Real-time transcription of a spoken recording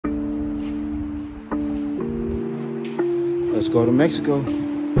Let's go to Mexico.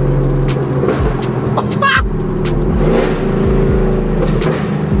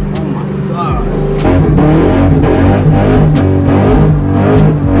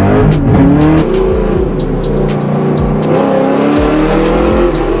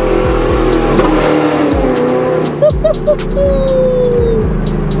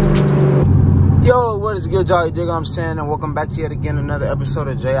 Yo, what is good, y'all? You dig what I'm saying? And welcome back to yet again another episode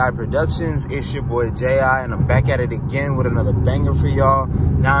of J.I. Productions. It's your boy J.I. and I'm back at it again with another banger for y'all.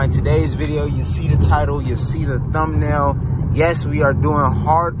 Now in today's video, you see the title, you see the thumbnail. Yes, we are doing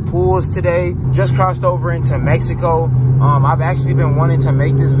hard pulls today. Just crossed over into Mexico. I've actually been wanting to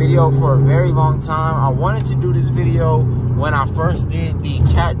make this video for a very long time. I wanted to do this video when I first did the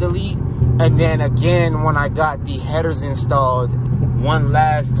cat delete, and then again when I got the headers installed one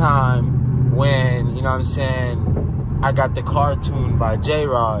last time when, you know what I'm saying, I got the car tuned by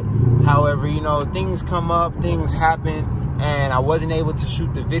J-Rod. However, you know, things come up, things happen, and I wasn't able to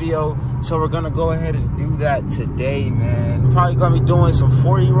shoot the video, so we're gonna go ahead and do that today, man. We're probably gonna be doing some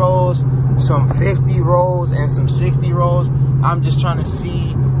 40 rolls, some 50 rolls, and some 60 rolls. I'm just trying to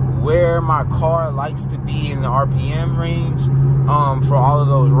see where my car likes to be in the RPM range for all of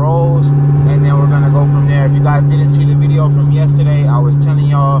those rolls, and then we're gonna go from there. If you guys didn't see the video from yesterday, I was telling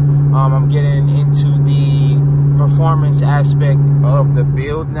y'all I'm getting into the performance aspect of the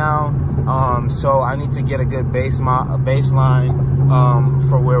build now, so I need to get a good baseline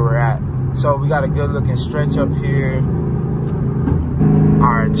for where we're at. So we got a good looking stretch up here.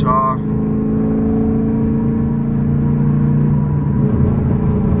 All right, y'all.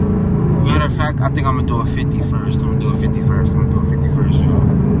 Matter of fact, I think I'm gonna do a 50 first. I'm gonna do a 50 first, y'all.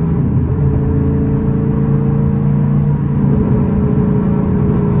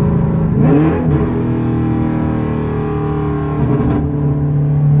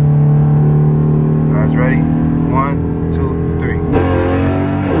 Guys ready? 1, 2, 3.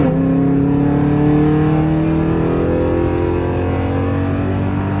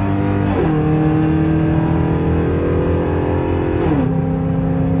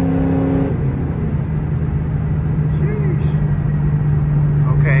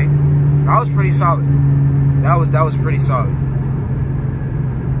 Okay, that was pretty solid. That was pretty solid.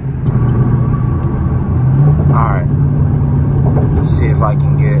 All right, let's see if I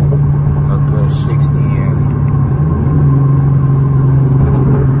can get a good 60 in.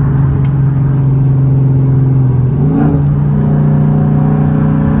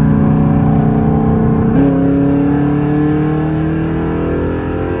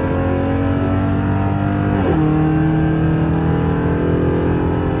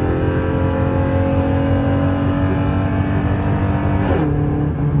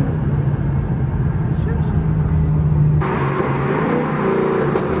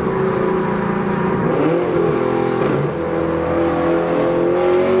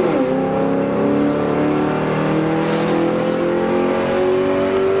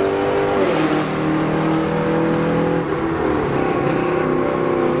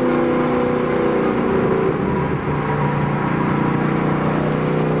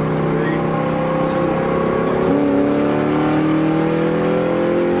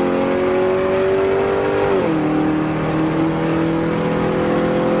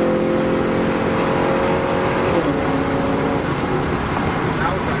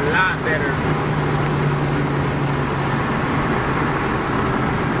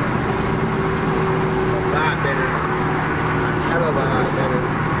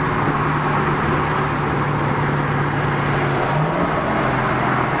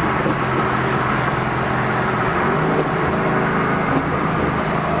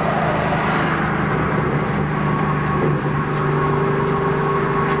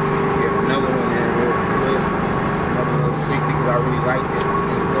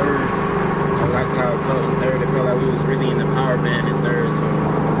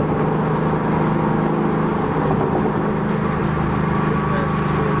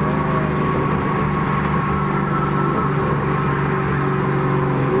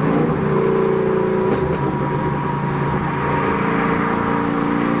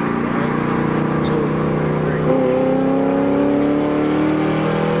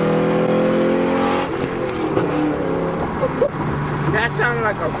 That sounded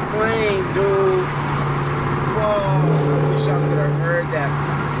like a plane, dude. Whoa, I wish I could have heard that.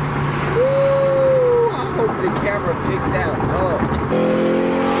 Woo, I hope the camera picked that up.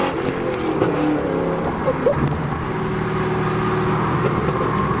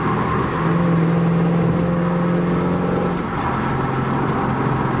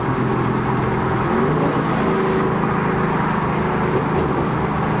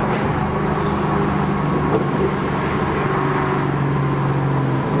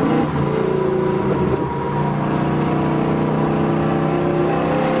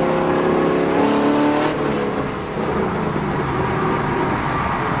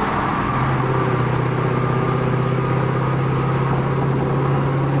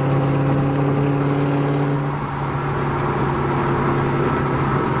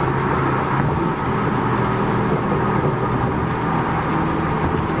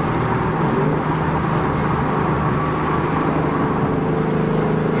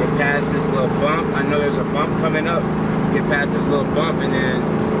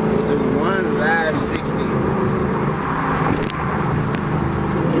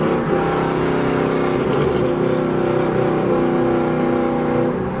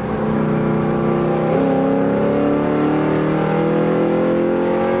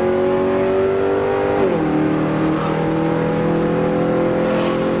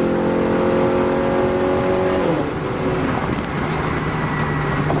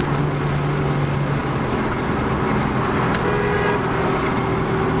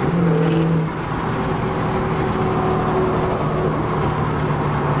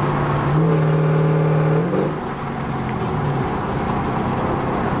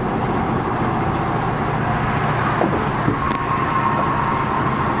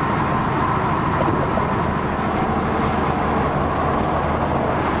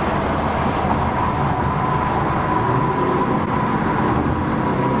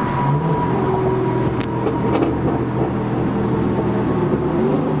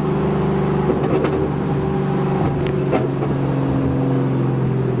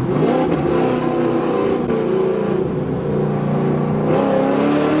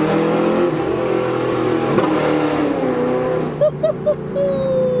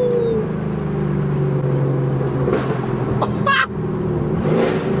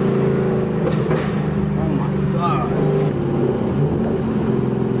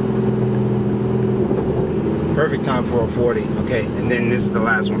 perfect time for a 40. Okay, and then this is the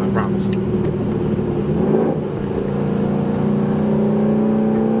last one, I promise.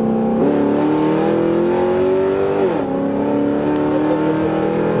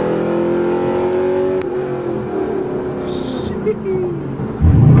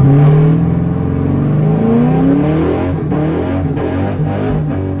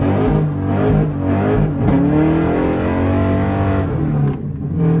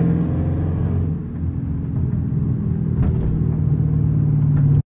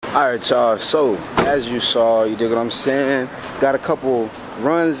 Alright, y'all, so as you saw, you dig what I'm saying? Got a couple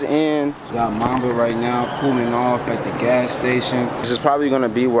runs in. Got Mamba right now cooling off at the gas station. This is probably going to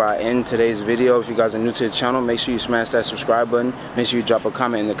be where I end today's video. If you guys are new to the channel, make sure you smash that subscribe button. Make sure you drop a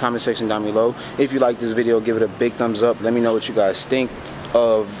comment in the comment section down below. If you like this video, give it a big thumbs up. Let me know what you guys think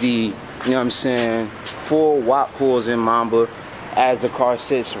of the, you know what I'm saying, full watt pulls in Mamba as the car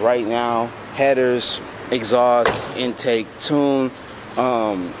sits right now. Headers, exhaust, intake, tune.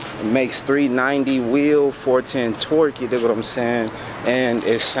 Makes 390 wheel, 410 torque, you dig what I'm saying? And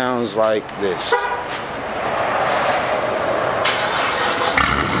it sounds like this.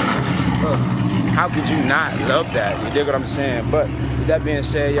 How could you not love that? You dig what I'm saying? But with that being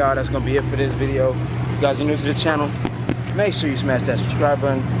said, y'all, that's gonna be it for this video. If you guys are new to the channel, make sure you smash that subscribe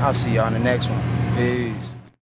button. I'll see y'all in the next one. Peace.